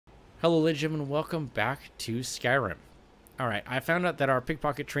Hello, ladies and gentlemen, welcome back to Skyrim. Alright, I found out that our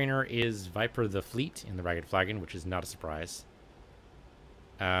pickpocket trainer is Viper the Fleet in the Ragged Flagon, which is not a surprise.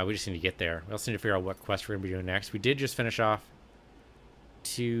 We just need to get there. We also need to figure out what quest we're going to be doing next. We did just finish off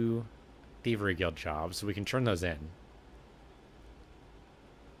 2 Thievery Guild jobs, so we can turn those in.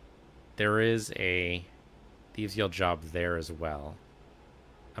 There is a Thieves Guild job there as well.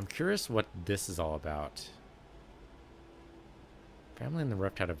 I'm curious what this is all about. Family in the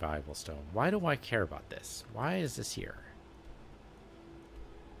Rift had a valuable stone. Why do I care about this? Why is this here?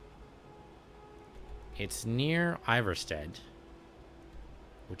 It's near Iverstead,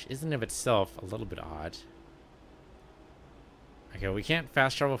 which isn't of itself a little bit odd. Okay, we can't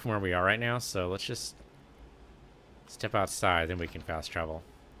fast travel from where we are right now, so let's just step outside, then we can fast travel.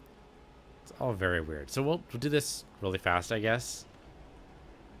 It's all very weird. So we'll do this really fast, I guess.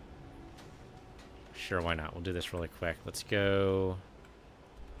 Sure, why not? We'll do this really quick. Let's go...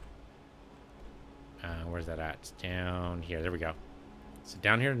 where's that at? It's down here. There we go. So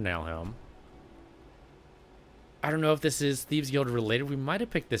down here to Nailhelm. I don't know if this is Thieves Guild related. We might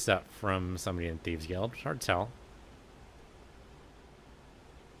have picked this up from somebody in Thieves Guild. It's hard to tell.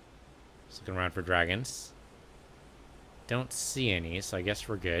 Just looking around for dragons. Don't see any, so I guess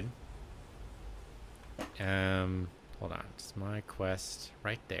we're good. Hold on. It's my quest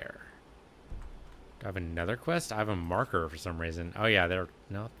right there. Do I have another quest? I have a marker for some reason. Oh yeah, there.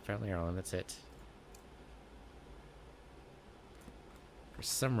 No, Family Heirloom. That's it. For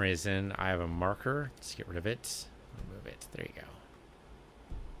some reason, I have a marker. Let's get rid of it. Remove it. There you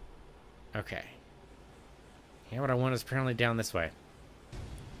go. Okay. And what I want is apparently down this way.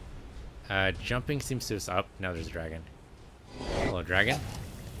 Jumping seems to us up. Now there's a dragon. Hello, dragon.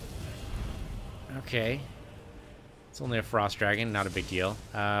 Okay. It's only a frost dragon. Not a big deal.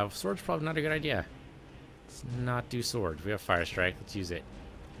 Sword's probably not a good idea. Let's not do swords. We have fire strike. Let's use it.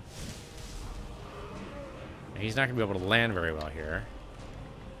 Now, he's not going to be able to land very well here.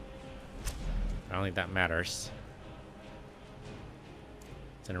 I don't think that matters.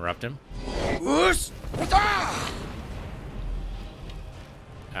 Let's interrupt him.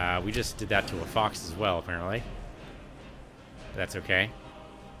 We just did that to a fox as well, apparently. But that's okay.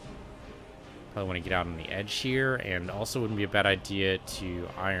 Probably want to get out on the edge here, and also wouldn't be a bad idea to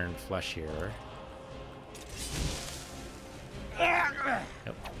iron flesh here.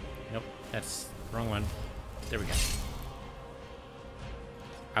 Nope. Nope. That's the wrong one. There we go.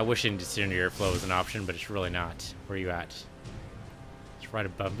 I wish incendiary flow was an option, but it's really not. Where are you at? It's right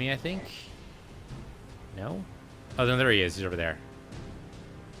above me, I think. No? Oh, no, there he is. He's over there.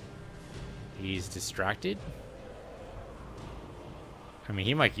 He's distracted. I mean,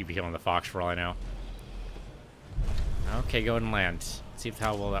 he might keep killing the fox for all I know. Okay, go ahead and land. See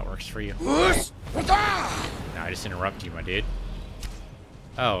how well that works for you. No, I just interrupted you, my dude.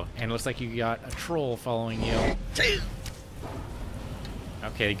 Oh, and it looks like you got a troll following you.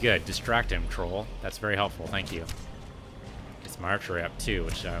 Okay, good. Distract him, troll. That's very helpful. Thank you. It's my archery up, too,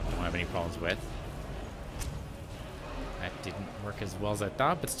 which I don't have any problems with. That didn't work as well as I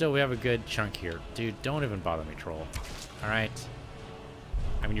thought, but still, we have a good chunk here. Dude, don't even bother me, troll. Alright.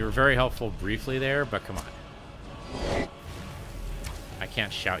 I mean, you were very helpful briefly there, but come on. I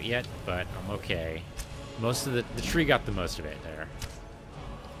can't shout yet, but I'm okay. Most of the tree got the most of it there.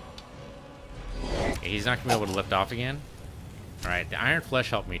 Okay, he's not going to be able to lift off again. Alright, the iron flesh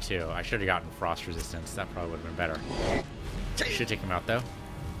helped me too. I should have gotten frost resistance. That probably would have been better. Should take him out though.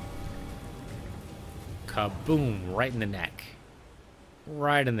 Kaboom! Right in the neck.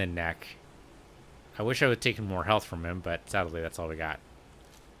 Right in the neck. I wish I would have taken more health from him, but sadly that's all we got.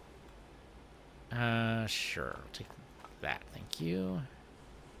 Sure. I'll take that. Thank you.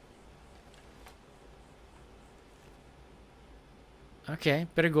 Okay,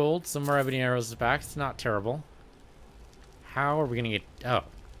 bit of gold. Some more ebony arrows back. It's not terrible. How are we going to get... Oh,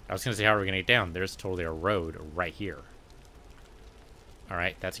 I was going to say how are we going to get down. There's totally a road right here.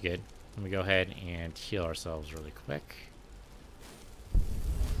 Alright, that's good. Let me go ahead and heal ourselves really quick.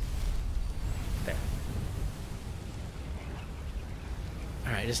 There.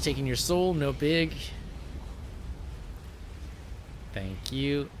 Alright, just taking your soul. No big. Thank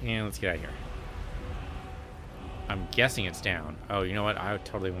you. And let's get out of here. I'm guessing it's down. Oh, you know what? I would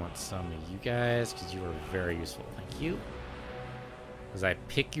totally want some of you guys because you are very useful. Thank you. As I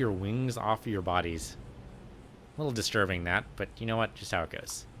pick your wings off of your bodies. A little disturbing that, but you know what? Just how it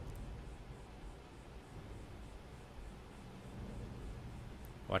goes.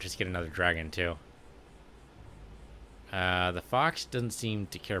 Watch us get another dragon, too. The fox doesn't seem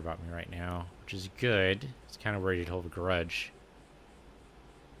to care about me right now, which is good. It's kind of worried he'd hold a grudge.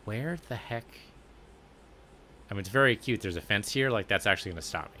 Where the heck? I mean, it's very cute. There's a fence here. Like, that's actually going to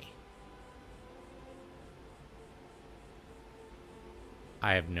stop me.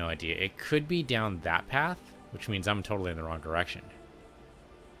 I have no idea. It could be down that path, which means I'm totally in the wrong direction.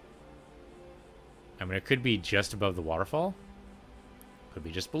 I mean, it could be just above the waterfall. Could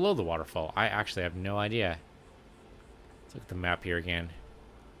be just below the waterfall. I actually have no idea. Let's look at the map here again.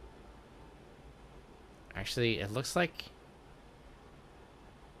 Actually, it looks like...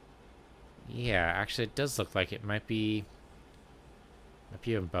 Yeah, actually it does look like it might be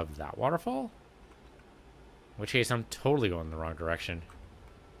above that waterfall. In which case I'm totally going in the wrong direction.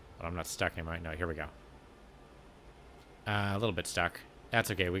 But I'm not stuck, am I? No, here we go. A little bit stuck. That's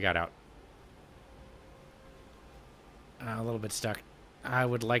okay, we got out. A little bit stuck. I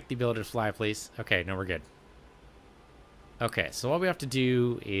would like the ability to fly, please. Okay, no, we're good. Okay, so all we have to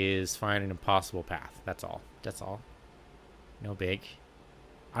do is find an impossible path. That's all. That's all. No big.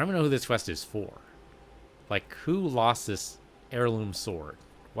 I don't even know who this quest is for. Like, who lost this heirloom sword?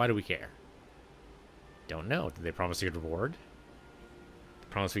 Why do we care? Don't know. Did they promise a good reward?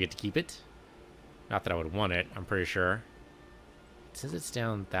 Promise we get to keep it? Not that I would want it, I'm pretty sure. It says it's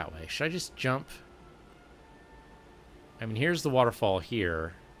down that way. Should I just jump? I mean, here's the waterfall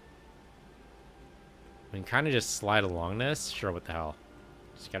here. We can kind of just slide along this. Sure, what the hell.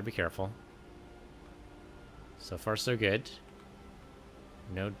 Just gotta be careful. So far, so good.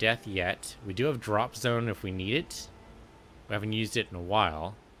 No death yet. We do have drop zone if we need it. We haven't used it in a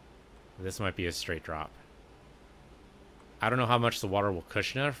while. This might be a straight drop. I don't know how much the water will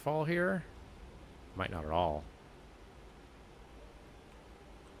cushion our fall here. Might not at all.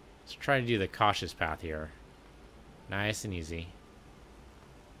 Let's try to do the cautious path here. Nice and easy.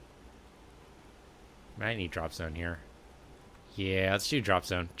 Might need drop zone here. Yeah, let's do drop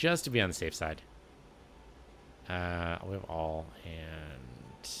zone, just to be on the safe side. We have all,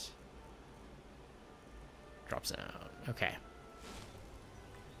 and... drop zone. Okay.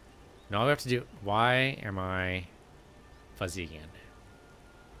 Now all we have to do... Why am I fuzzy again?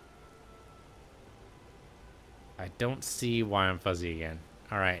 I don't see why I'm fuzzy again.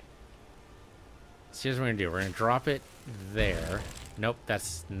 Alright. So here's what we're going to do. We're going to drop it there. Nope,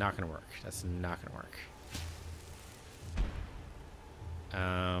 that's not going to work. That's not going to work.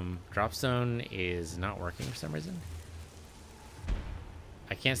 Drop zone is not working for some reason.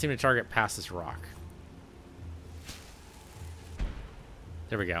 I can't seem to target past this rock.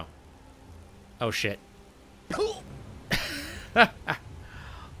 There we go. Oh, shit.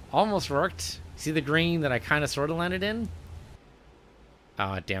 Almost worked. See the green that I kind of sort of landed in?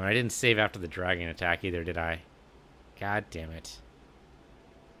 Oh, damn it. I didn't save after the dragon attack either, did I? God damn it.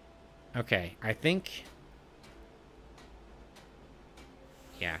 Okay, I think...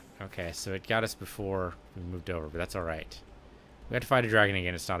 Yeah, okay, so it got us before we moved over, but that's alright. We have to fight a dragon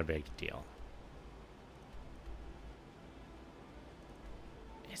again, it's not a big deal.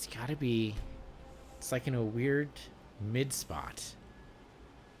 It's gotta be... It's like in a weird mid-spot.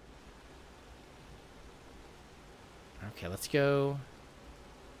 Okay, let's go...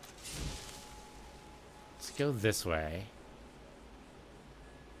 Let's go this way.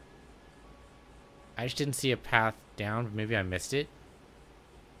 I just didn't see a path down, but maybe I missed it.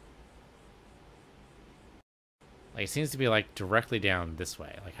 Like, it seems to be, like, directly down this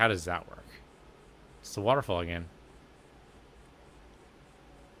way. Like, how does that work? It's the waterfall again.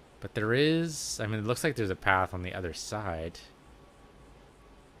 But there is... I mean, it looks like there's a path on the other side.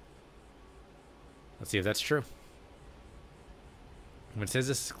 Let's see if that's true. It says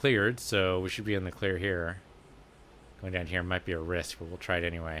this is cleared, so we should be in the clear here. Going down here might be a risk, but we'll try it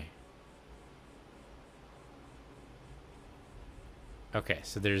anyway. Okay,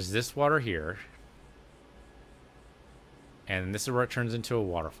 so there's this water here. And this is where it turns into a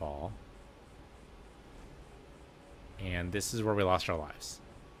waterfall. And this is where we lost our lives.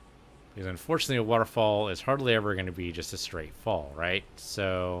 Because unfortunately a waterfall is hardly ever going to be just a straight fall, right?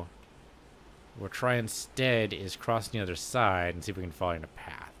 So what we'll try instead is crossing the other side and see if we can fall in a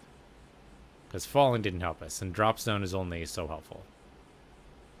path. Because falling didn't help us, and drop zone is only so helpful.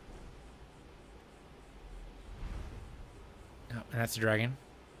 Oh, and that's a dragon.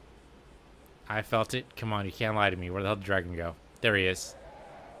 I felt it. Come on, you can't lie to me. Where the hell did the dragon go? There he is.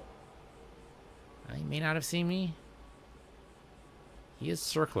 He may not have seen me. He is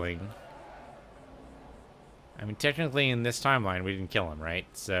circling. I mean, technically in this timeline, we didn't kill him, right?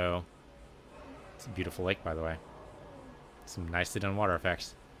 So, it's a beautiful lake, by the way. Some nicely done water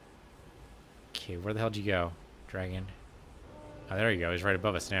effects. Okay, where the hell did you go, dragon? Oh, there you go. He's right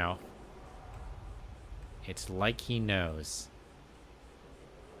above us now. It's like he knows.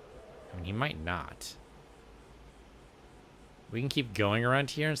 I mean, he might not. We can keep going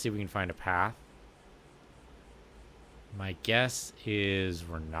around here and see if we can find a path. My guess is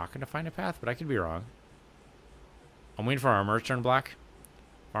we're not going to find a path, but I could be wrong. I'm waiting for our armor to turn black.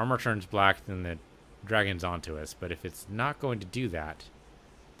 If armor turns black, then the dragon's onto us. But if it's not going to do that,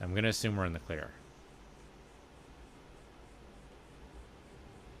 I'm going to assume we're in the clear.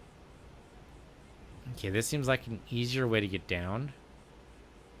 Okay, this seems like an easier way to get down.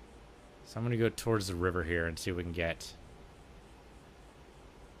 So I'm going to go towards the river here and see what we can get. Is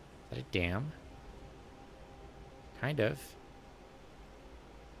that a dam? Kind of.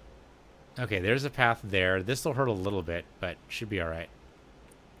 Okay, there's a path there. This will hurt a little bit, but should be alright.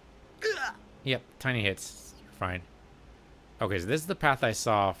 Yep, tiny hits. You're fine. Okay, so this is the path I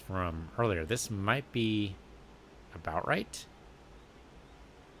saw from earlier. This might be about right.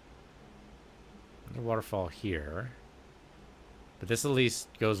 The waterfall here. But this at least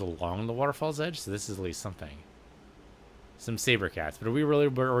goes along the waterfall's edge, so this is at least something. Some saber cats. But are we really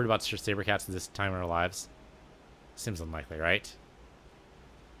worried about saber cats at this time in our lives? Seems unlikely, right?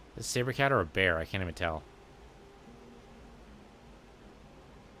 A saber cat or a bear? I can't even tell.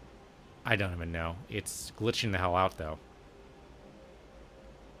 I don't even know. It's glitching the hell out, though.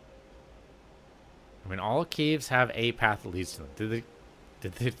 I mean, all caves have a path that leads to them.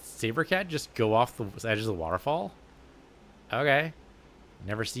 Did the saber cat just go off the edge of the waterfall? Okay.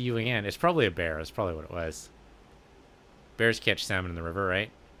 Never see you again. It's probably a bear. That's probably what it was. Bears catch salmon in the river, right?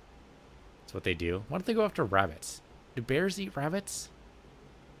 That's what they do. Why don't they go after rabbits? Do bears eat rabbits?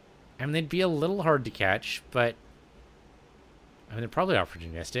 I mean, they'd be a little hard to catch, but... I mean, they're probably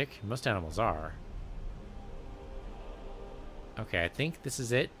opportunistic. Most animals are. Okay, I think this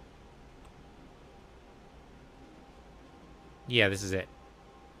is it. Yeah, this is it.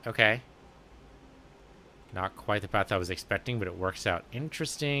 Okay. Not quite the path I was expecting, but it works out.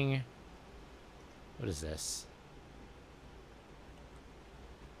 Interesting. What is this?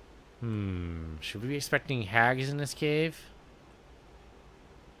 Should we be expecting hags in this cave?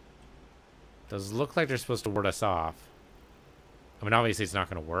 Those look like they're supposed to ward us off. I mean, obviously it's not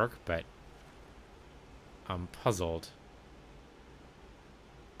going to work, but I'm puzzled.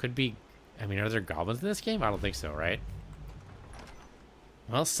 Could be... I mean, are there goblins in this game? I don't think so, right?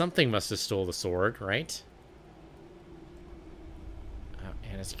 Well, something must have stole the sword, right?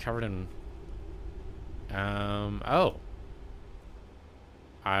 And it's covered in... Oh.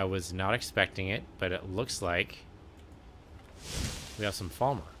 I was not expecting it, but it looks like we have some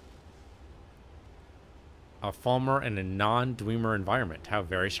Falmer. A Falmer in a non-Dwemer environment. How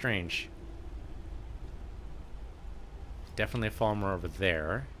very strange. Definitely a Falmer over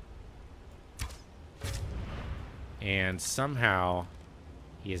there. And somehow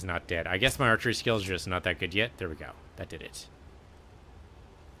he is not dead. I guess my archery skills are just not that good yet. There we go. That did it.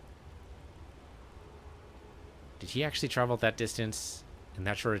 Did he actually travel that distance in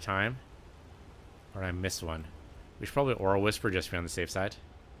that short a time? Or did I miss one? We should probably Aura Whisper just to be on the safe side.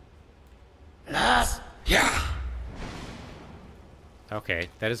 Yeah. Okay,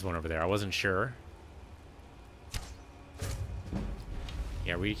 that is one over there. I wasn't sure.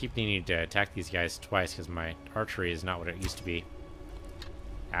 Yeah, we keep needing to attack these guys twice because my archery is not what it used to be.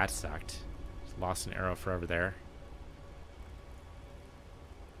 That sucked. Just lost an arrow forever there.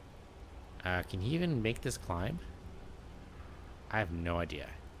 Can he even make this climb? I have no idea.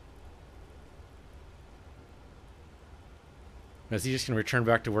 Is he just going to return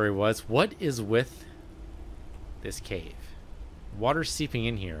back to where he was? What is with this cave? Water's seeping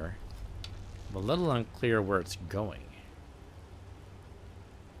in here. I'm a little unclear where it's going.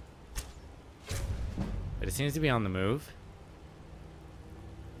 But it seems to be on the move.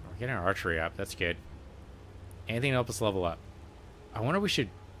 We're getting our archery up. That's good. Anything to help us level up. I wonder if we should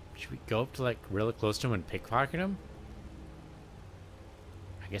we go up to like really close to him and pickpocket him?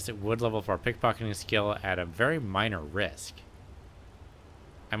 I guess it would level up our pickpocketing skill at a very minor risk.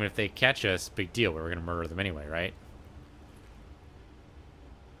 I mean, if they catch us, big deal. We're going to murder them anyway, right?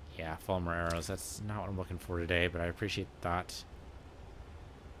 Yeah, Falmer arrows. That's not what I'm looking for today, but I appreciate the thought.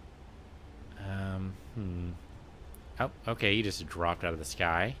 Oh, okay, he just dropped out of the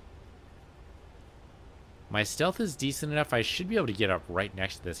sky. My stealth is decent enough. I should be able to get up right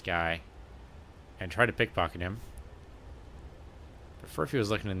next to this guy and try to pickpocket him. Prefer if he was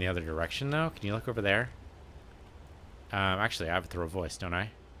looking in the other direction, though. Can you look over there? Actually, I have to throw a voice, don't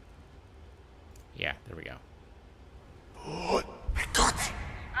I? Yeah, there we go. I got it.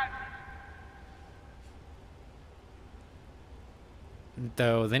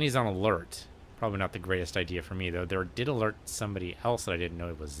 Though, then he's on alert. Probably not the greatest idea for me, though. There did alert somebody else that I didn't know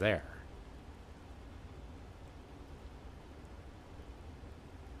it was there.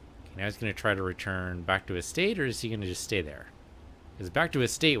 Okay, now he's going to try to return back to his state, or is he going to just stay there? Because back to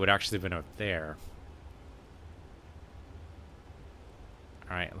his state would actually have been up there.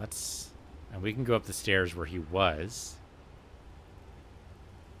 Alright, let's... And we can go up the stairs where he was.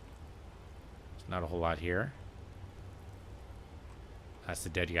 Not a whole lot here. That's the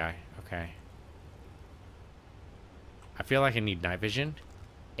dead guy. Okay. I feel like I need night vision.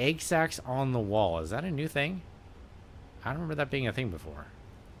 Egg sacs on the wall. Is that a new thing? I don't remember that being a thing before.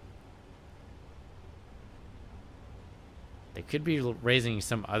 They could be raising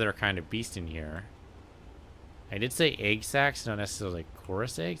some other kind of beast in here. I did say egg sacs, not necessarily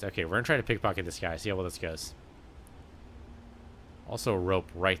chorus eggs. Okay, we're going to try to pickpocket this guy. See how well this goes. Also a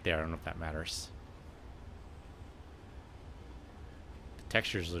rope right there. I don't know if that matters. The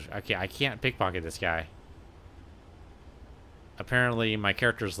textures... Okay, I can't pickpocket this guy. Apparently, my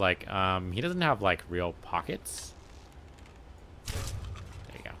character's like, he doesn't have, like, real pockets. There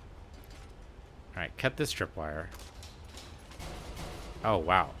you go. Alright, cut this tripwire. Oh,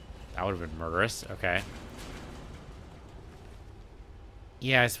 wow. That would have been murderous. Okay.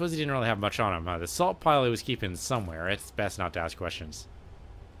 Yeah, I suppose he didn't really have much on him, huh? The salt pile he was keeping somewhere. It's best not to ask questions.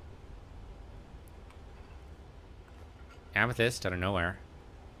 Amethyst out of nowhere.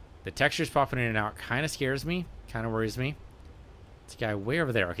 The textures popping in and out kind of scares me. Kind of worries me. This guy way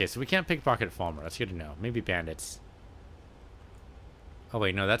over there. Okay, so we can't pickpocket Falmer. That's good to know. Maybe bandits. Oh,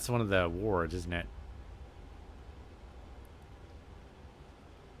 wait. No, that's one of the wards, isn't it?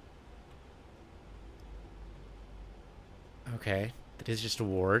 Okay. That is just a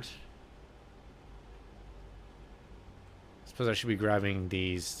ward. Suppose I should be grabbing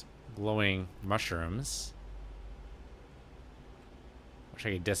these glowing mushrooms. Wish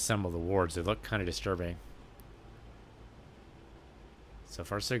I could disassemble the wards. They look kind of disturbing. So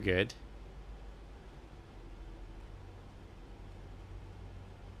far, so good.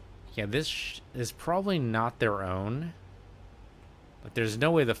 Yeah, this is probably not their own. But there's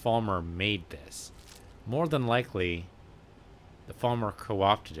no way the Falmer made this. More than likely, the Falmer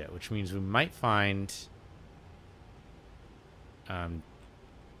co-opted it, which means we might find... might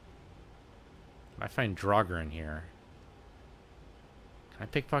find Draugr in here. Can I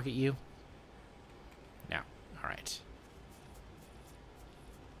pickpocket you? No. Alright.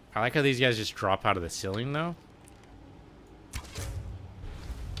 I like how these guys just drop out of the ceiling, though.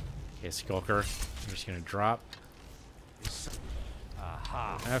 Okay, Skulker. I'm just gonna drop.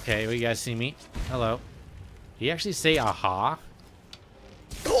 Aha. Okay, well, you guys see me? Hello. Did he actually say aha?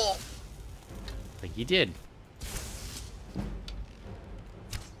 I think he did.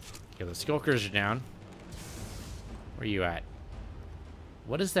 Okay, the Skulkers are down. Where are you at?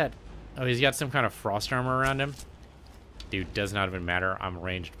 What is that? Oh, he's got some kind of frost armor around him. Dude, does not even matter. I'm a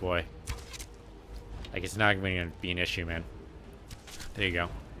ranged boy. Like, it's not going to be an issue, man. There you go.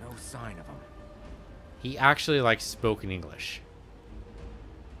 No sign of him. He actually, like, spoke in English.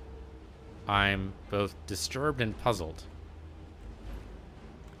 I'm both disturbed and puzzled.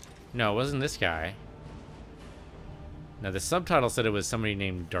 No, it wasn't this guy. Now, the subtitle said it was somebody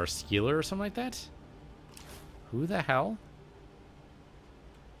named Darskeeler or something like that. Who the hell?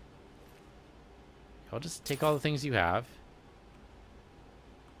 I'll just take all the things you have.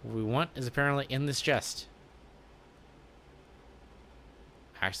 What we want is apparently in this chest.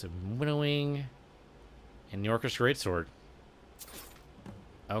 Axe of Winnowing and the Orchestra Greatsword.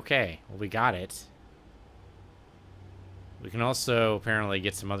 Okay, well, we got it. We can also apparently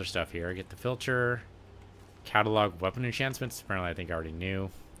get some other stuff here. Get the filter. Catalog weapon enchantments. Apparently, I think I already knew.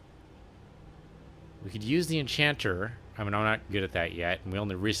 We could use the enchanter. I mean, I'm not good at that yet. And we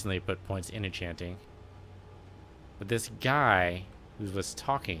only recently put points in enchanting. But this guy who was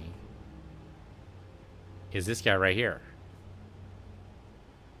talking is this guy right here.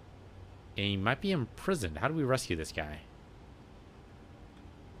 And he might be imprisoned. How do we rescue this guy?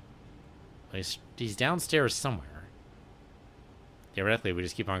 He's downstairs somewhere. Theoretically, we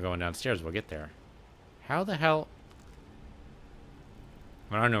just keep on going downstairs. We'll get there. How the hell?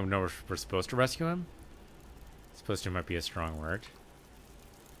 I don't know if we're supposed to rescue him. Supposed to might be a strong word.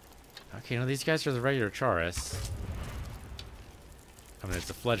 Okay, no, these guys are the regular Chaurus. I mean, it's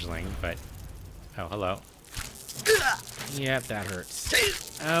a fledgling, but... Oh, hello. Yep, that hurts.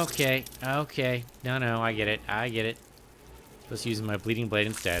 Okay, okay. No, I get it. I get it. Supposed to use my bleeding blade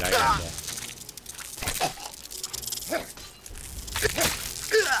instead. I gotcha.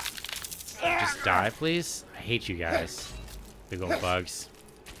 Just die, please. I hate you guys. Big old bugs.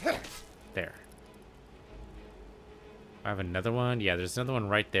 There. I have another one. Yeah, there's another one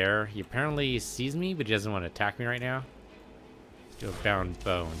right there. He apparently sees me, but he doesn't want to attack me right now. Do a bound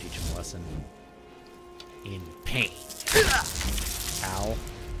bow and teach him a lesson. In pain. Ow.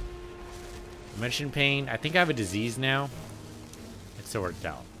 I mentioned pain. I think I have a disease now. It's so hard to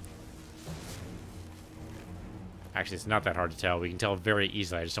tell. Actually, it's not that hard to tell. We can tell very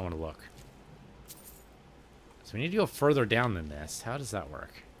easily. I just don't want to look. So we need to go further down than this. How does that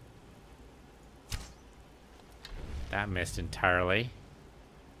work? That missed entirely.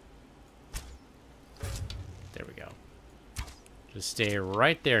 There we go. Just stay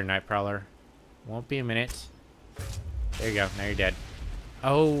right there, Night Prowler. Won't be a minute. There you go. Now you're dead.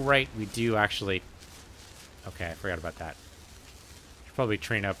 Oh, right. We do actually... Okay, I forgot about that. Should probably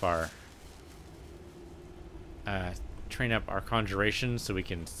train up our conjuration so we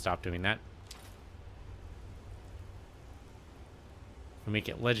can stop doing that. If we make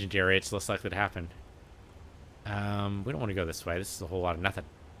it legendary, it's less likely to happen. We don't want to go this way. This is a whole lot of nothing.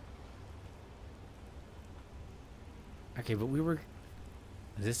 Okay, but we were...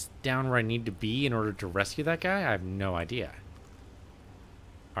 Is this down where I need to be in order to rescue that guy? I have no idea.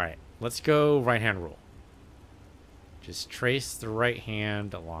 Alright, let's go right-hand rule. Just trace the right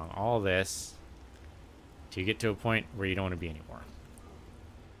hand along all this till you get to a point where you don't want to be anymore.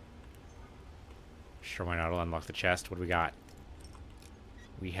 Sure, why not? I'll unlock the chest. What do we got?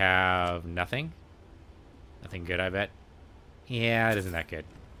 We have nothing. Nothing good, I bet. Yeah, it isn't that good.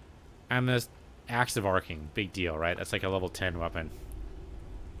 Amethyst Axe of Arcing. Big deal, right? That's like a level 10 weapon.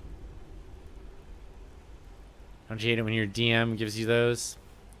 Don't you hate it when your DM gives you those?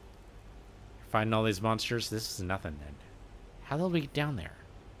 Fighting all these monsters? This is nothing then. How the hell do we get down there?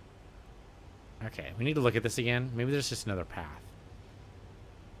 Okay, we need to look at this again. Maybe there's just another path.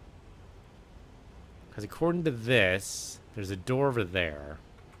 Because according to this, there's a door over there.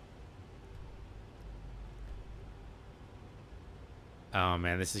 Oh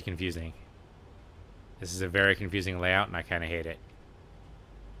man, this is confusing. This is a very confusing layout, and I kind of hate it.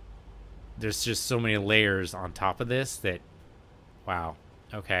 There's just so many layers on top of this that... Wow.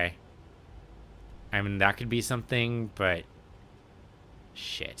 Okay. I mean, that could be something, but...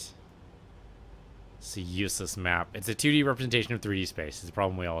 Shit. It's a useless map. It's a 2D representation of 3D space. It's a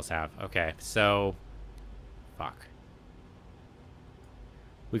problem we always have. Okay, so... Fuck.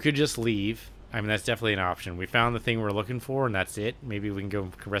 We could just leave. I mean, that's definitely an option. We found the thing we're looking for, and that's it. Maybe we can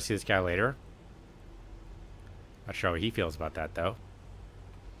go rescue this guy later. Not sure how he feels about that, though.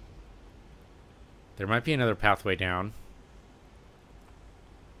 There might be another pathway down.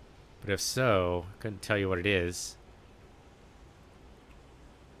 But if so, I couldn't tell you what it is.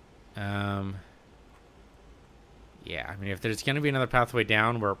 Yeah, I mean, if there's going to be another pathway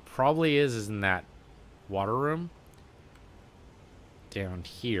down, where it probably is in that water room. Down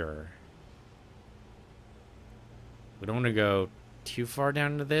here. We don't want to go too far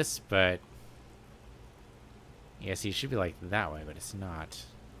down into this, but... Yeah, see, it should be like that way, but it's not.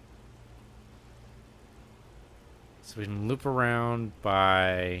 So we can loop around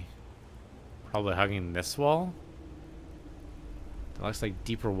by... Probably hugging this wall. It looks like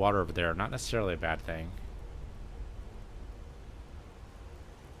deeper water over there. Not necessarily a bad thing.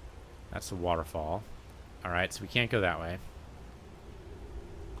 That's a waterfall. Alright, so we can't go that way.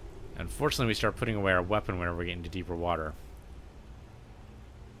 Unfortunately, we start putting away our weapon whenever we get into deeper water.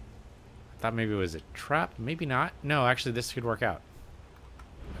 I thought maybe it was a trap. Maybe not. No, actually, this could work out.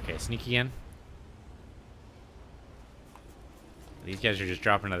 Okay, sneak again. These guys are just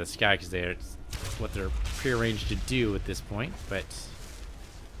dropping out of the sky because they're what they're prearranged to do at this point, but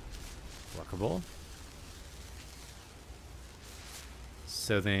workable.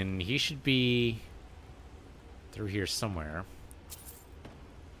 So then he should be through here somewhere.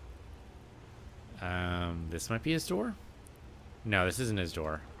 This might be his door? No, this isn't his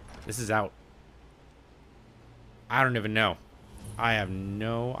door. This is out. I don't even know. I have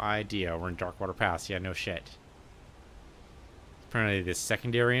no idea. We're in Darkwater Pass. Yeah, no shit. Apparently this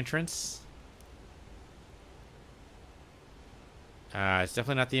secondary entrance. It's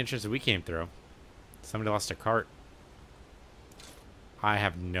definitely not the entrance that we came through. Somebody lost a cart. I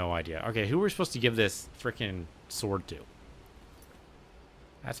have no idea. Okay, who are we supposed to give this freaking sword to?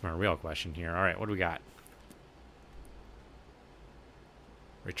 That's my real question here. Alright, what do we got?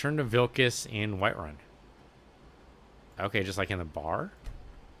 Return to Vilcus in Whiterun. Okay, just like in the bar?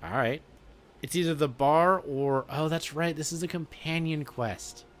 Alright. It's either the bar or... Oh, that's right. This is a companion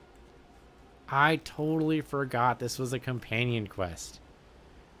quest. I totally forgot this was a companion quest.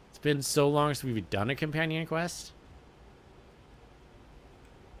 It's been so long since we've done a companion quest.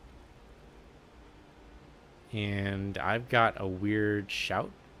 And I've got a weird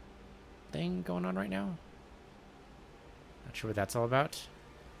shout thing going on right now. Not sure what that's all about.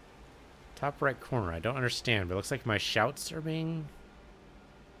 Top right corner. I don't understand, but it looks like my shouts are being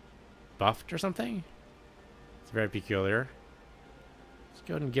buffed or something. It's very peculiar. Let's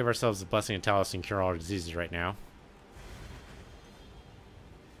go ahead and give ourselves a blessing of Talos and cure all our diseases right now.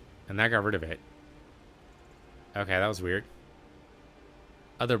 And that got rid of it. Okay, that was weird.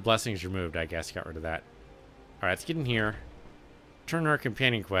 Other blessings removed, I guess. Got rid of that. Alright, let's get in here. Return to our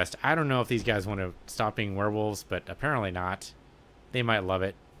companion quest. I don't know if these guys want to stop being werewolves, but apparently not. They might love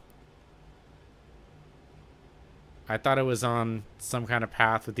it. I thought it was on some kind of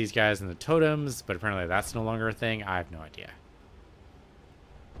path with these guys and the totems, but apparently that's no longer a thing. I have no idea.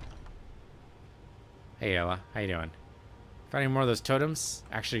 Hey, Ella. How you doing? Find any more of those totems?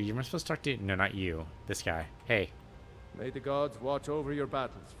 Actually, you're supposed to talk to... No, not you. This guy. Hey. May the gods watch over your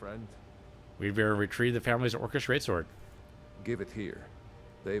battles, friend. We'd better retrieve the family's Orcish greatsword. Give it here.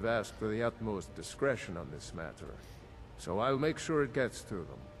 They've asked for the utmost discretion on this matter, so I'll make sure it gets to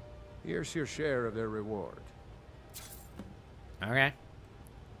them. Here's your share of their reward. Okay.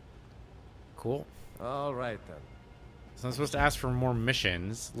 Cool. All right, then. So I'm supposed to ask for more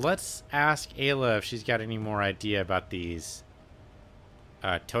missions. Let's ask Ayla if she's got any more idea about these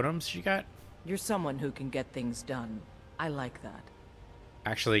totems she got. You're someone who can get things done. I like that.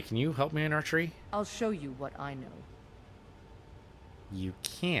 Actually, can you help me in archery? I'll show you what I know. You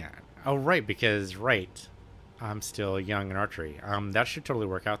can. Oh, right, because, I'm still young in archery. That should totally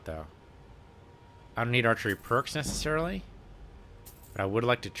work out, though. I don't need archery perks, necessarily. But I would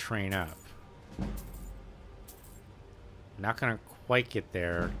like to train up. Not gonna quite get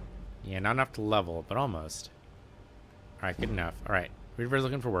there. Yeah, not enough to level, but almost. Alright, good enough. Alright, Reaver's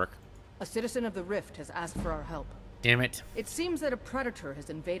looking for work. A citizen of the Rift has asked for our help. Damn it. It seems that a predator has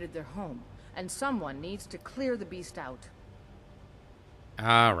invaded their home, and someone needs to clear the beast out.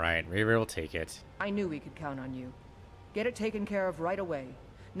 Alright, Reaver will take it. I knew we could count on you. Get it taken care of right away.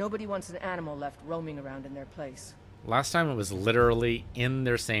 Nobody wants an animal left roaming around in their place. Last time it was literally in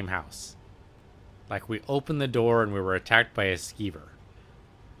their same house. Like, we opened the door and we were attacked by a skeever.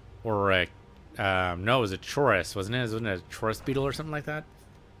 Or a... no, it was a chorus, wasn't it? Wasn't it a chorus beetle or something like that?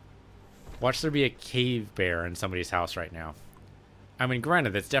 Watch there be a cave bear in somebody's house right now. I mean,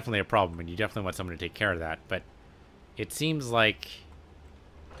 granted, that's definitely a problem, and you definitely want someone to take care of that, but it seems like...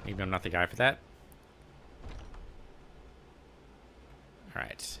 Maybe I'm not the guy for that.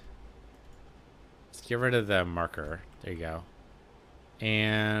 Alright. Let's get rid of the marker. There you go.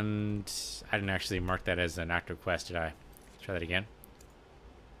 And I didn't actually mark that as an active quest, did I? Let's try that again.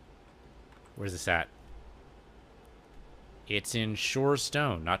 Where's this at? It's in Shore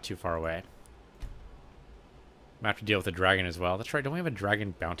Stone, not too far away. I have to deal with a dragon as well. That's right, don't we have a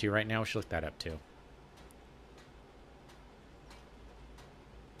dragon bounty right now? We should look that up too.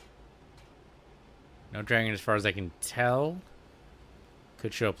 No dragon as far as I can tell.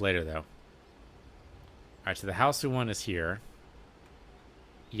 Could show up later though. Alright, so the house we want is here.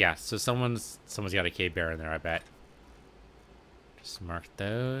 Yeah, so someone's got a cave bear in there, I bet. Just mark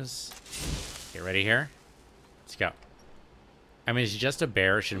those. Get ready here. Let's go. I mean, it's just a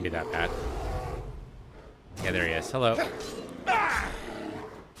bear. It shouldn't be that bad. Yeah, there he is. Hello.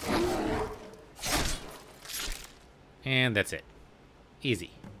 And that's it.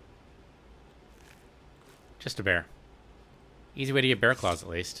 Easy. Just a bear. Easy way to get bear claws, at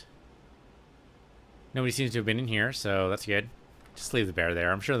least. Nobody seems to have been in here, so that's good. Just leave the bear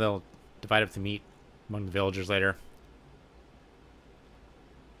there. I'm sure they'll divide up the meat among the villagers later.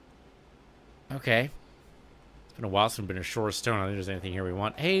 Okay. It's been a while since we've been to Shore Stone. I don't think there's anything here we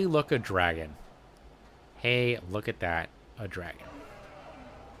want. Hey, look, a dragon. Hey, look at that. A dragon.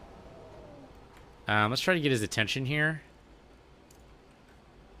 Let's try to get his attention here.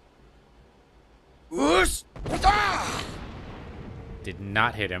 Did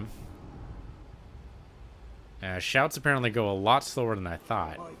not hit him. Shouts apparently go a lot slower than I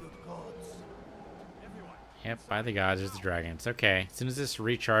thought. Yep, by the gods, there's the dragons. Okay, as soon as this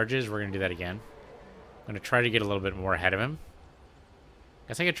recharges, we're going to do that again. I'm going to try to get a little bit more ahead of him.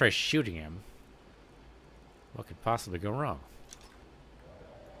 Guess I could try shooting him. What could possibly go wrong?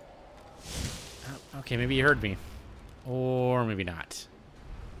 Oh, okay, maybe you heard me. Or maybe not.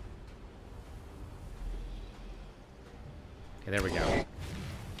 Okay, there we go.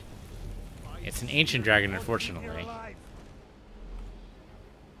 It's an ancient dragon, unfortunately.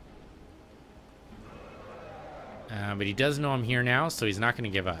 But he does know I'm here now, so he's not going to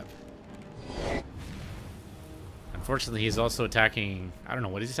give up. Unfortunately, he's also attacking... I don't know,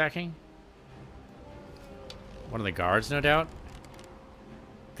 what he's attacking? One of the guards, no doubt?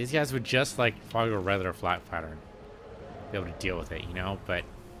 These guys would just, like, follow a regular flat pattern. Be able to deal with it, you know? But...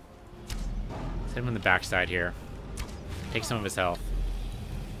 let's hit him in the backside here. Take some of his health.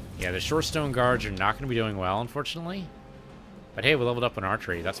 Yeah, the Shore Stone guards are not going to be doing well, unfortunately. But hey, we leveled up on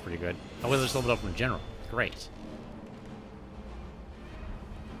archery. That's pretty good. Oh, we just leveled up in general. Great.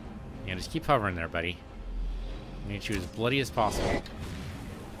 Yeah, just keep hovering there, buddy. You need to shoot as bloody as possible.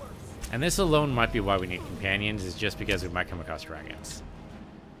 And this alone might be why we need companions, is just because we might come across dragons.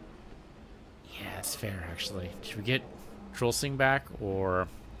 Yeah, it's fair, actually. Should we get Troll Sing back, or...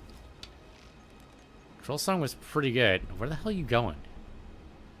 Troll Song was pretty good. Where the hell are you going?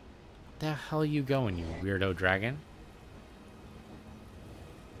 Where the hell are you going, you weirdo dragon?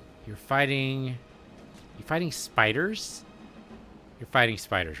 You're fighting... You fighting spiders? You're fighting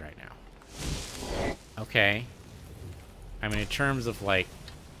spiders right now. Okay. I mean, in terms of, like,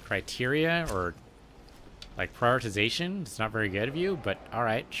 criteria or, like, prioritization, it's not very good of you, but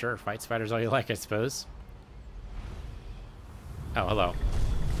alright, sure. Fight spiders all you like, I suppose. Oh, hello.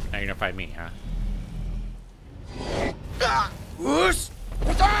 Now you're gonna fight me, huh?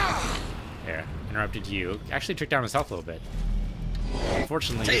 There. Interrupted you. Actually took down his health a little bit.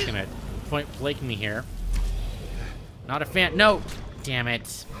 Unfortunately, he's gonna point blank me here. Not a fan. No! Damn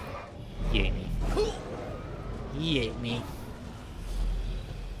it. He ate me. He ate me.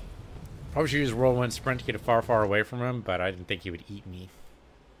 Probably should use whirlwind sprint to get far, far away from him, but I didn't think he would eat me.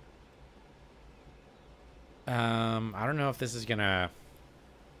 I don't know if this is gonna...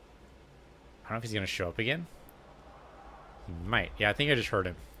 I don't know if he's gonna show up again. He might. Yeah, I think I just heard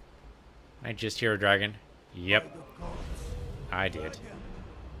him. I just hear a dragon. Yep. I did.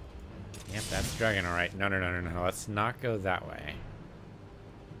 Yep, that's the dragon, alright. No, no, no, no, no. Let's not go that way.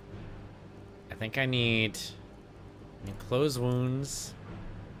 I think I need close wounds.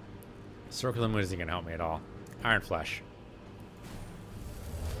 Circle of Moon isn't gonna help me at all. Iron Flesh.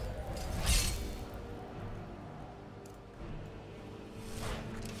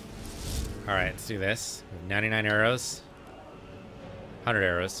 Alright, let's do this. 99 arrows. 100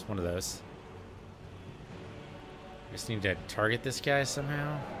 arrows. One of those. Just need to target this guy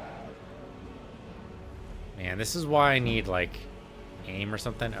somehow. Man, this is why I need, like, aim or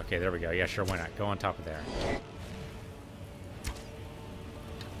something. Okay, there we go. Yeah, sure, why not? Go on top of there.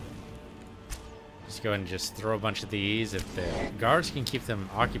 Just go ahead and just throw a bunch of these. If the guards can keep them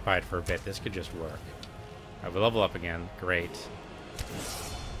occupied for a bit, this could just work. Alright, we level up again. Great.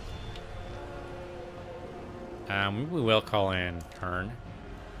 We will call in Hearn.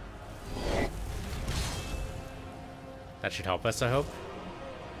 That should help us, I hope.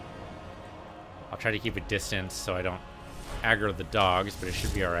 I'll try to keep a distance so I don't aggro the dogs, but it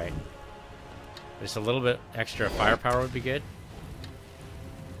should be alright. Just a little bit extra firepower would be good.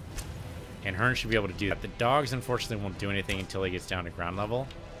 And Hearn should be able to do that. The dogs, unfortunately, won't do anything until he gets down to ground level,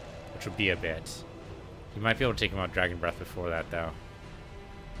 which will be a bit. You might be able to take him out Dragon Breath before that, though.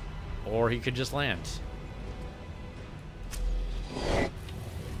 Or he could just land.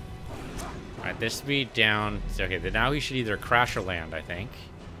 Alright, this speed down. Okay, then now he should either crash or land, I think.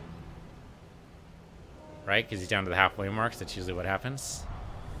 Right? Because he's down to the halfway marks. That's usually what happens.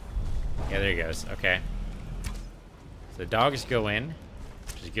 Yeah, there he goes. Okay. So the dogs go in,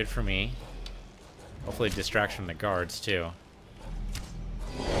 which is good for me. Hopefully distraction from the guards, too.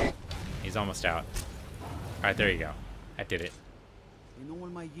 He's almost out. Alright, there you go. I did it. In all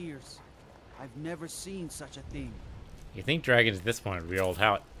my years, I've never seen such a thing. You think dragons at this point would be old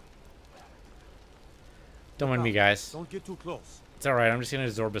out. Don't mind me, guys. Don't get too close. It's alright, I'm just gonna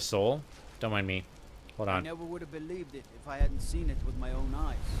absorb his soul. Don't mind me. Hold on. I never would have believed it if I hadn't seen it with my own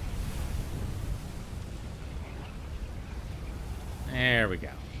eyes. There we go.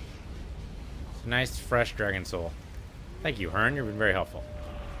 It's a nice, fresh dragon soul. Thank you, Hearn. You've been very helpful.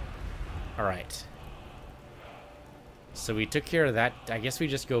 Alright. So we took care of that. I guess we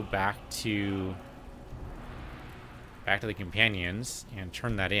just go back to the companions and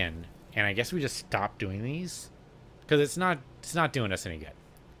turn that in. And I guess we just stop doing these. Because it's not doing us any good.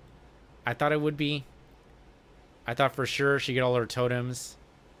 I thought it would be. I thought for sure she'd get all her totems.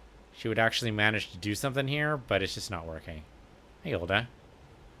 She would actually manage to do something here, but it's just not working. Hey, Hilda.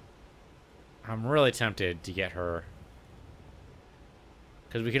 I'm really tempted to get her.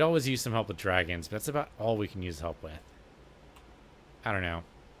 Because we could always use some help with dragons, but that's about all we can use help with. I don't know.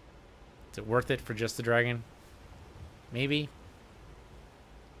 Is it worth it for just the dragon? Maybe.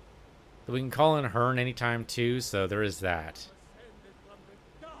 But we can call in Hearn anytime too, so there is that.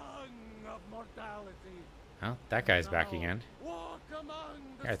 Oh, that guy's back again.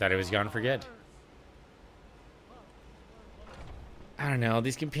 I thought he was gone for good. I don't know,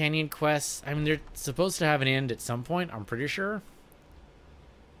 these companion quests, I mean, they're supposed to have an end at some point, I'm pretty sure.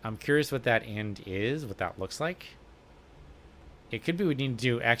 I'm curious what that end is, what that looks like. It could be we need to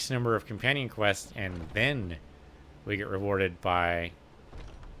do X number of companion quests, and then we get rewarded by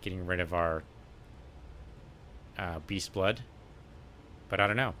getting rid of our beast blood. But I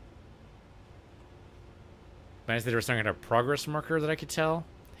don't know. Nice that there was some kind of progress marker that I could tell.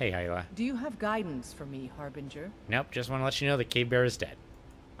 Hey, Hyla. Do you have guidance for me, Harbinger? Nope, just want to let you know the cave bear is dead.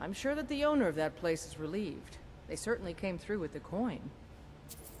 I'm sure that the owner of that place is relieved. They certainly came through with the coin.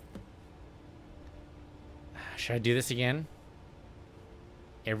 Should I do this again?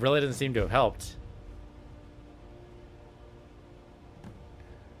 It really doesn't seem to have helped.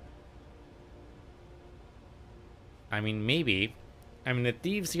 I mean, maybe. I mean, the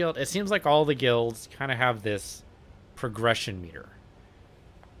Thieves Guild, it seems like all the guilds kind of have this progression meter.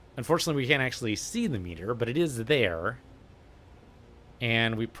 Unfortunately, we can't actually see the meter, but it is there.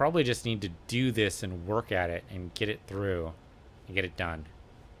 And we probably just need to do this and work at it and get it through and get it done.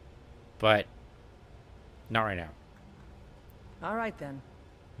 But not right now. All right, then.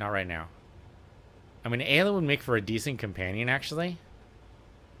 Not right now. I mean, Ayla would make for a decent companion, actually.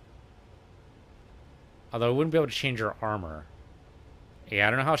 Although I wouldn't be able to change her armor. Yeah, I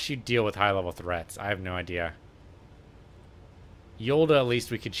don't know how she'd deal with high-level threats. I have no idea. Yolda, at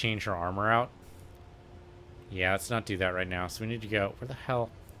least we could change her armor out. Yeah, let's not do that right now. So we need to go... Where the hell?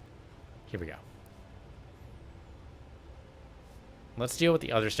 Here we go. Let's deal with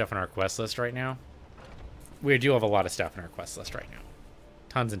the other stuff on our quest list right now. We do have a lot of stuff on our quest list right now.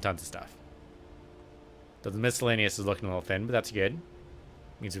 Tons and tons of stuff. So the miscellaneous is looking a little thin, but that's good.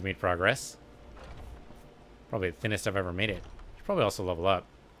 Means we've made progress. Probably the thinnest I've ever made it. Should probably also level up.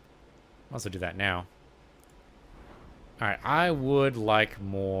 I'll also do that now. Alright, I would like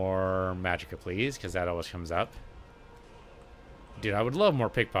more magicka, please, because that always comes up. Dude, I would love more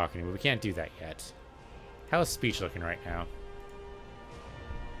pickpocketing, but we can't do that yet. How is speech looking right now?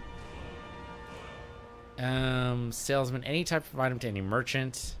 Salesman, any type of item to any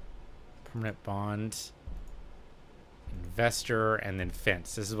merchant. Permanent bond. Investor, and then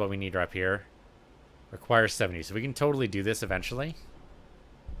fence. This is what we need right up here. Requires 70, so we can totally do this eventually.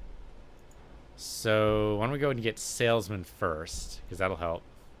 So, why don't we go ahead and get salesman first, because that'll help.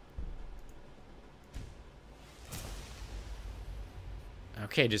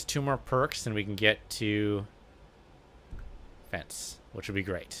 Okay, just 2 more perks, and we can get to fence, which would be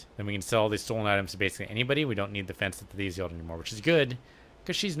great. Then we can sell these stolen items to basically anybody. We don't need the fence at the Thieves Guild anymore, which is good,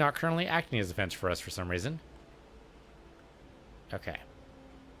 because she's not currently acting as a fence for us for some reason. Okay.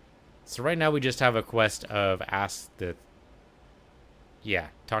 So right now we just have a quest of ask the... Yeah,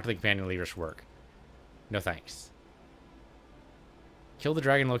 talk to the companion leader's work. No thanks. Kill the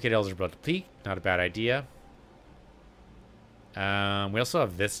dragon, locate Elder's Blood Peak. Not a bad idea. We also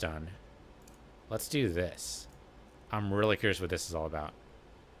have this done. Let's do this. I'm really curious what this is all about.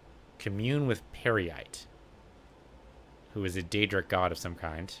 Commune with Periite, who is a Daedric god of some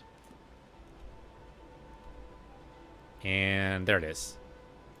kind. And there it is.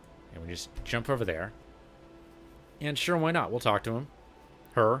 And we just jump over there. And sure, why not? We'll talk to him.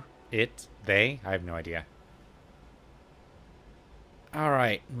 Her. It. They. I have no idea.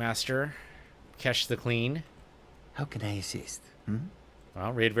 Alright, Master. Kesh the Clean. How can I assist?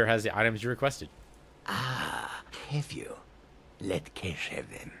 Well, Raidveer has the items you requested. Ah, have you? Let Kesh have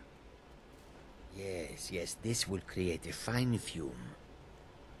them. Yes, this will create a fine fume.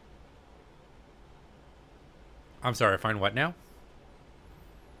 I'm sorry, find what now?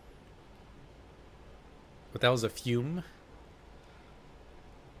 But that was a fume.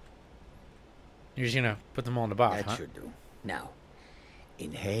 You're just gonna put them all in the box, That huh? should do. Now,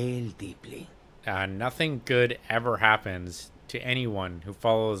 inhale deeply. Nothing good ever happens to anyone who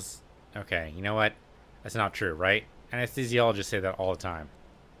follows... Okay, you know what? That's not true, right? Anesthesiologists say that all the time.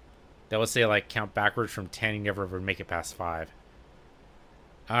 They will say, like, count backwards from 10, you never ever make it past 5.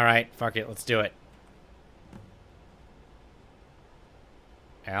 Alright, fuck it, let's do it.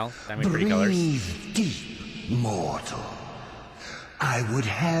 Al, that made pretty colors. Breathe deep, mortal. I would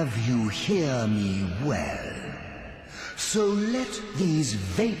have you hear me well. So let these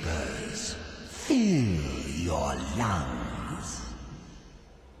vapors fill your lungs.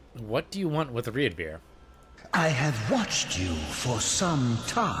 What do you want with Raidveer? I have watched you for some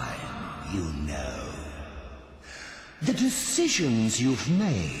time, you know. The decisions you've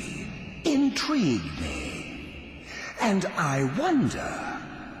made intrigue me. And I wonder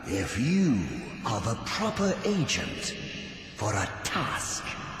if you are the proper agent for a task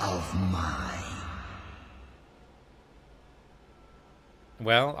of mine.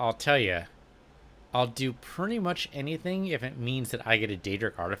 Well, I'll tell you. I'll do pretty much anything if it means that I get a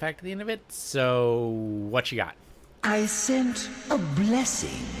Daedric artifact at the end of it. So, what you got? I sent a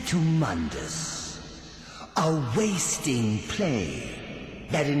blessing to Mundus. A wasting plague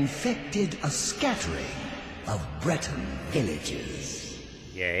that infected a scattering of Breton villages.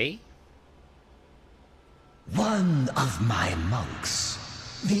 Yay. One of my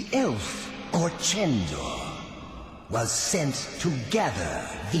monks, the elf Orchendor, was sent to gather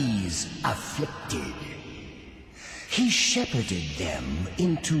these afflicted. He shepherded them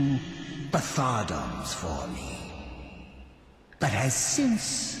into Bethardoms for me, but has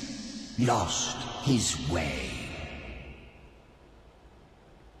since lost his way.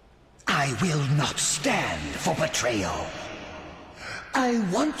 I will not stand for betrayal. I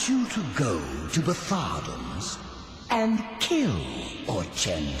want you to go to Bethesda's and kill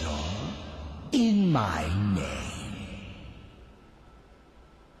Orchendor in my name.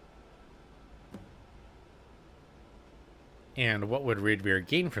 And what would Redbeard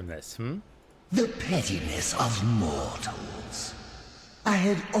gain from this, The pettiness of mortals. I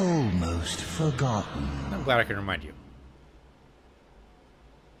had almost forgotten. I'm glad I can remind you.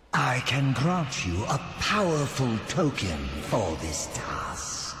 I can grant you a powerful token for this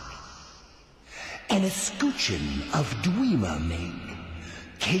task. An escutcheon of Dwemer make,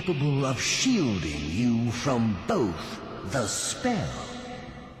 capable of shielding you from both the spell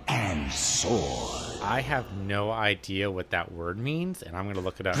and sword. I have no idea what that word means, and I'm going to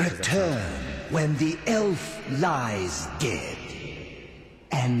look it up. Return when the elf lies dead,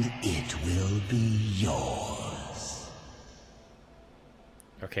 and it will be yours.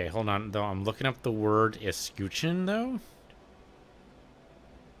 Okay, hold on, though. I'm looking up the word escutcheon, though.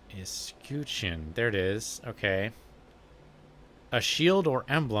 Escutcheon. There it is. Okay. A shield or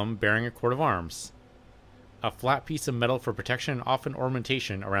emblem bearing a coat of arms. A flat piece of metal for protection and often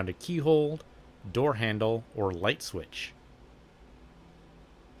ornamentation around a keyhole, door handle, or light switch.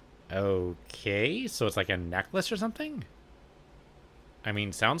 Okay, so it's like a necklace or something? I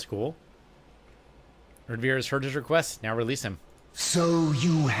mean, sounds cool. Erdvir has heard his request. Now release him. So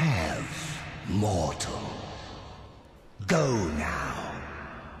you have, mortal. Go now.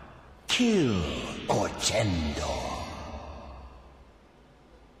 Kill Orchendor.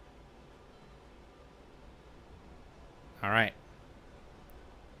 Alright.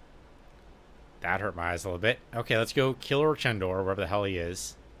 That hurt my eyes a little bit. Okay, let's go kill Orchendor, wherever the hell he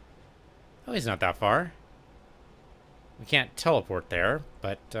is. Oh, he's not that far. We can't teleport there,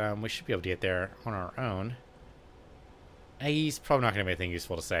 but we should be able to get there on our own. He's probably not going to have anything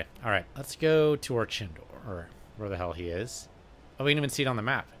useful to say. Alright, let's go to Orchendor, or where the hell he is. Oh, we can even see it on the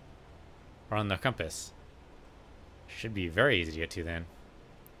map. Or on the compass. Should be very easy to get to then.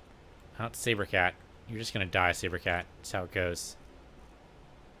 Out Sabercat. You're just going to die, Sabercat. That's how it goes.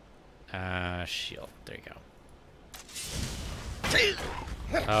 Shield. There you go.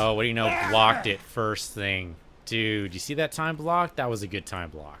 Oh, what do you know? Blocked it first thing. Dude, you see that time block? That was a good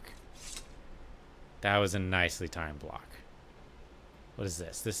time block. That was a nicely timed block. What is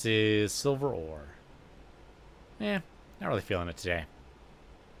this? This is silver ore. Not really feeling it today.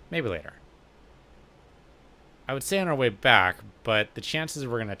 Maybe later. I would say on our way back, but the chances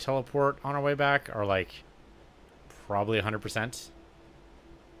we're going to teleport on our way back are like probably 100%.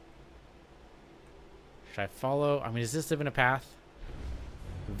 Should I follow? I mean, is this even a path?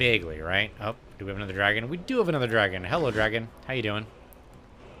 Vaguely, right? Oh, do we have another dragon? We do have another dragon. Hello, dragon. How you doing?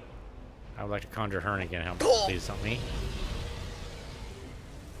 I would like to conjure her again. Help, please help me.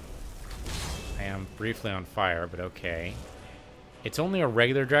 I am briefly on fire, but okay. It's only a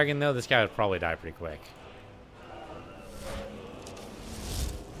regular dragon, though. This guy would probably die pretty quick.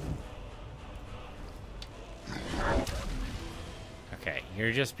 Okay,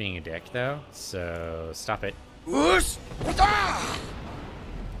 you're just being a dick, though, so stop it.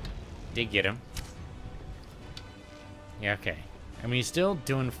 Did get him. Yeah, okay. I mean, he's still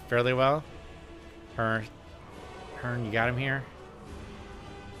doing fairly well. Hearn, you got him here?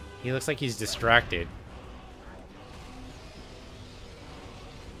 He looks like he's distracted.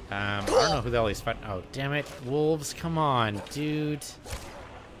 I don't know who the hell he's fighting. Oh, damn it. Wolves, come on, dude.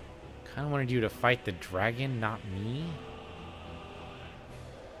 Kind of wanted you to fight the dragon, not me.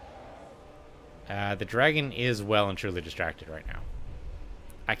 The dragon is well and truly distracted right now.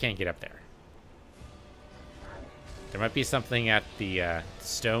 I can't get up there. There might be something at the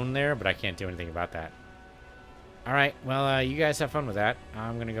stone there, but I can't do anything about that. Alright, well, you guys have fun with that.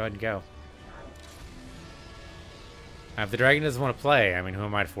 I'm going to go ahead and go. If the dragon doesn't want to play, I mean, who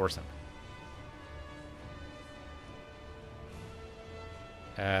am I to force him?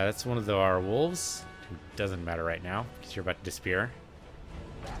 That's one of our wolves, who doesn't matter right now, because you're about to disappear.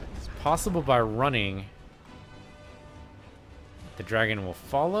 It's possible by running, the dragon will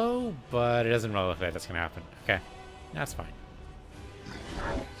follow, but it doesn't really look like that's going to happen. Okay, that's fine.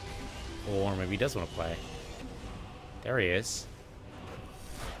 Or maybe he does want to play. There he is.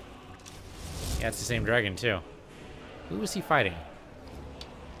 Yeah, it's the same dragon, too. Who was he fighting?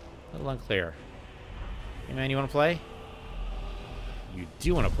 A little unclear. Hey, man, you want to play? You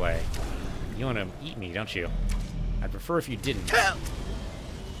do want to play. You want to eat me, don't you? I'd prefer if you didn't. There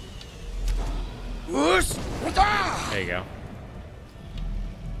you go.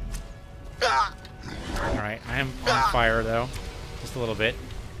 Alright, I am on fire, though. Just a little bit.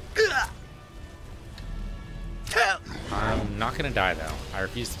 not going to die, though. I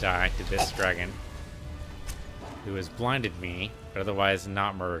refuse to die to this dragon, who has blinded me, but otherwise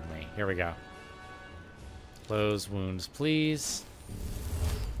not murdered me. Here we go. Close wounds, please.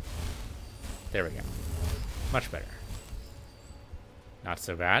 There we go. Much better. Not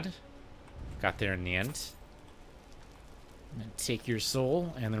so bad. Got there in the end. I'm going to take your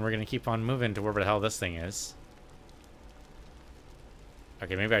soul, and then we're going to keep on moving to wherever the hell this thing is.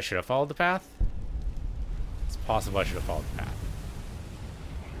 Okay, maybe I should have followed the path. It's possible I should have followed the path.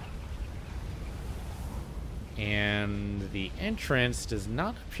 And the entrance does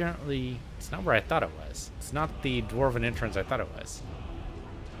not apparently... It's not where I thought it was. It's not the dwarven entrance I thought it was.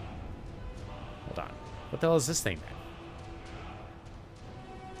 Hold on. What the hell is this thing, then?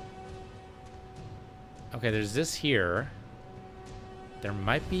 Okay, there's this here. There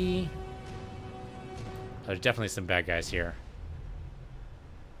might be... Oh, there's definitely some bad guys here.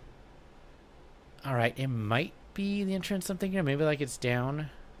 Alright, it might be the entrance I'm thinking of. Maybe like it's down.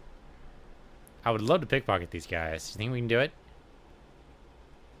 I would love to pickpocket these guys. Do you think we can do it?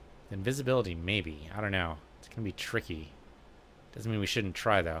 Invisibility, maybe. I don't know. It's going to be tricky. Doesn't mean we shouldn't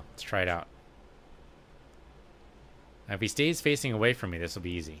try, though. Let's try it out. Now, if he stays facing away from me, this will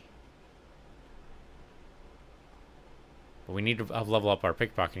be easy. But we need to level up our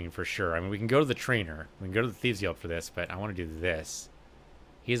pickpocketing for sure. I mean, we can go to the trainer. We can go to the Thieves Guild for this, but I want to do this.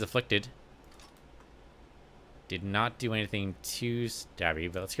 He is afflicted. Did not do anything too stabby,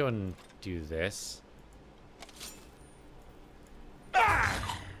 but let's go and do this.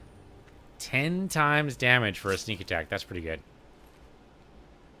 10 times damage for a sneak attack. That's pretty good.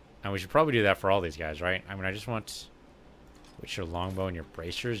 And we should probably do that for all these guys, right? I mean, I just want... What's your longbow and your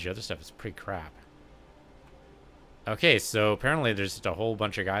bracers? Your other stuff is pretty crap. Okay, so apparently there's just a whole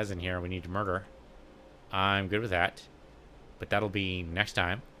bunch of guys in here we need to murder. I'm good with that. But that'll be next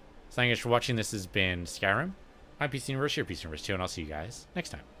time. So thank you guys for watching. This has been Skyrim. I'm PC Universe, your PC Universe 2, and I'll see you guys next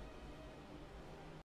time.